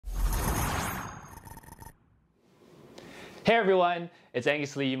Hey everyone, it's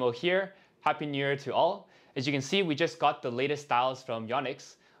Angusli.yumo here. Happy New Year to all. As you can see, we just got the latest styles from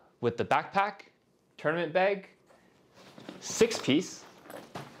Yonex with the backpack, tournament bag, 6-piece,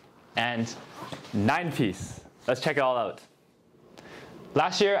 and 9-piece. Let's check it all out.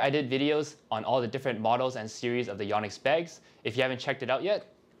 Last year, I did videos on all the different models and series of the Yonex bags. If you haven't checked it out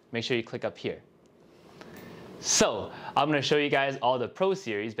yet, make sure you click up here. So, I'm going to show you guys all the Pro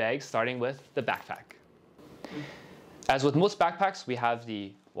Series bags, starting with the backpack. As with most backpacks, we have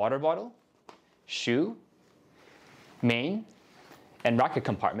the water bottle, shoe, main, and racket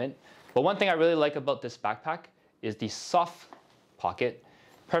compartment. But one thing I really like about this backpack is the soft pocket,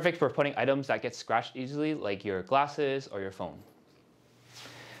 perfect for putting items that get scratched easily, like your glasses or your phone.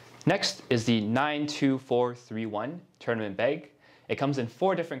 Next is the 92431 tournament bag. It comes in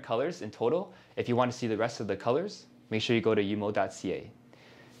 4 different colors in total. If you want to see the rest of the colors, make sure you go to yumo.ca.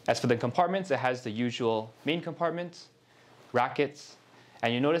 As for the compartments, it has the usual main compartment, rackets,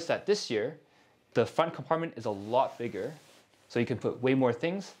 and you notice that this year, the front compartment is a lot bigger, so you can put way more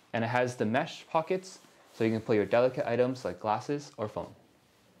things, and it has the mesh pockets, so you can put your delicate items like glasses or phone.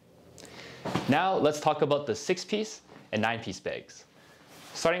 Now let's talk about the 6-piece and 9-piece bags.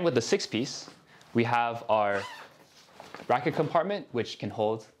 Starting with the 6-piece, we have our racket compartment, which can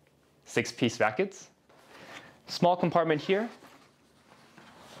hold 6-piece rackets. Small compartment here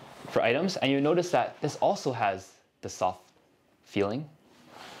for items, and you notice that this also has the soft feeling.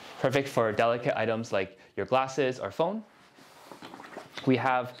 Perfect for delicate items like your glasses or phone. We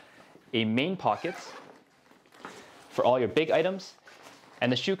have a main pocket for all your big items,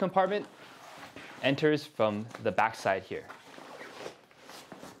 and the shoe compartment enters from the back side here.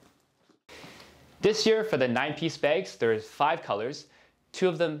 This year for the 9-piece bags, there's 5 colors, 2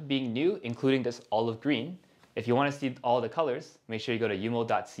 of them being new, including this olive green. If you want to see all the colors, make sure you go to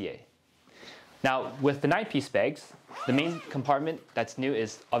yumo.ca. Now, with the 9-piece bags, the main compartment that's new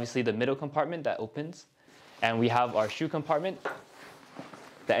is obviously the middle compartment that opens, and we have our shoe compartment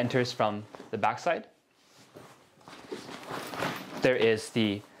that enters from the back side. There is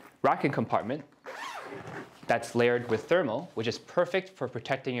the racket compartment that's layered with thermal, which is perfect for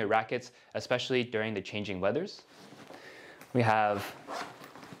protecting your rackets, especially during the changing weathers. We have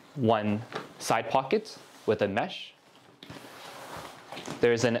 1 side pocket with a mesh.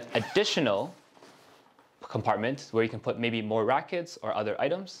 There's an additional compartment where you can put maybe more rackets or other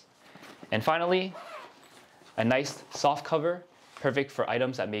items. And finally, a nice soft cover, perfect for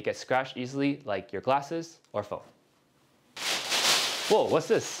items that may get scratched easily, like your glasses or phone. Whoa, what's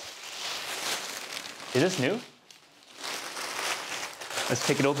this? Is this new? Let's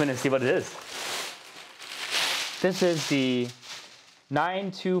take it open and see what it is. This is the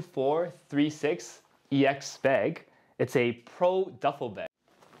 92436 EX bag. It's a Pro duffel bag.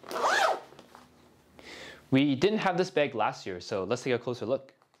 We didn't have this bag last year, so let's take a closer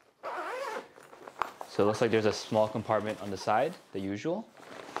look. So it looks like there's a small compartment on the side, the usual.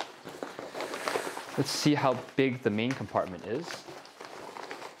 Let's see how big the main compartment is.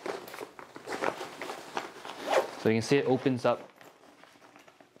 So you can see it opens up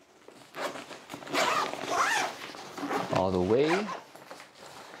all the way. You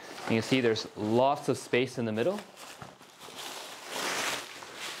can see there's lots of space in the middle.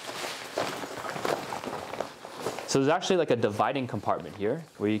 So there's actually like a dividing compartment here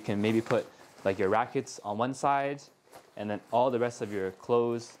where you can maybe put like your rackets on one side and then all the rest of your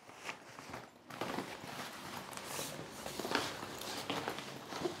clothes.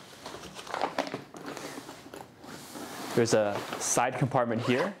 There's a side compartment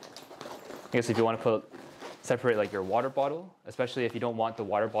here. I guess if you want to separate like your water bottle, especially if you don't want the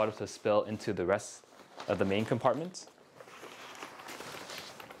water bottle to spill into the rest of the main compartment.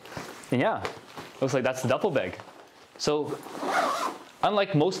 And yeah, looks like that's the duffel bag. So,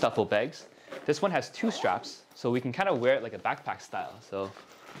 unlike most duffel bags, this one has 2 straps, so we can kind of wear it like a backpack style. So,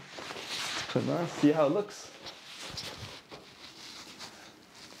 put it on, see how it looks.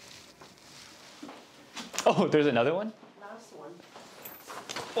 Oh, there's another one? Last one.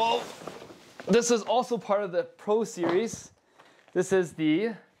 Whoa! This is also part of the Pro Series. This is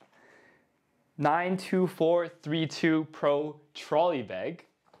the 92432 Pro trolley bag.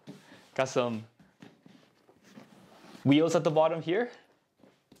 Got some wheels at the bottom here.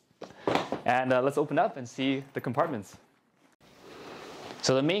 And let's open up and see the compartments.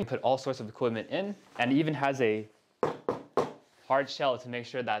 So the main put all sorts of equipment in, and it even has a hard shell to make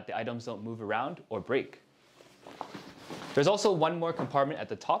sure that the items don't move around or break. There's also 1 more compartment at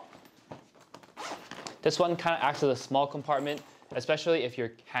the top. This one kind of acts as a small compartment, especially if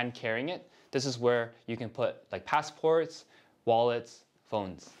you're hand carrying it. This is where you can put like passports, wallets,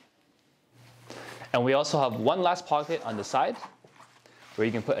 phones. And we also have one last pocket on the side where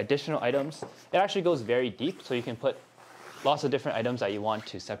you can put additional items. It actually goes very deep, so you can put lots of different items that you want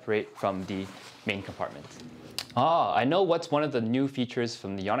to separate from the main compartment. I know what's one of the new features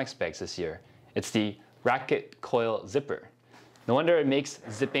from the Yonex bags this year. It's the Racquet coil zipper. No wonder it makes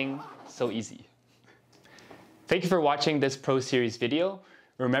zipping so easy. Thank you for watching this Pro Series video.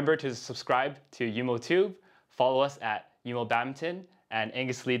 Remember to subscribe to YumoTube, follow us at Yumo Badminton and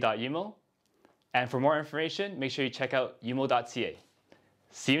Angusli.yumo. And for more information, make sure you check out yumo.ca.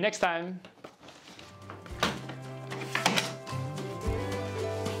 See you next time!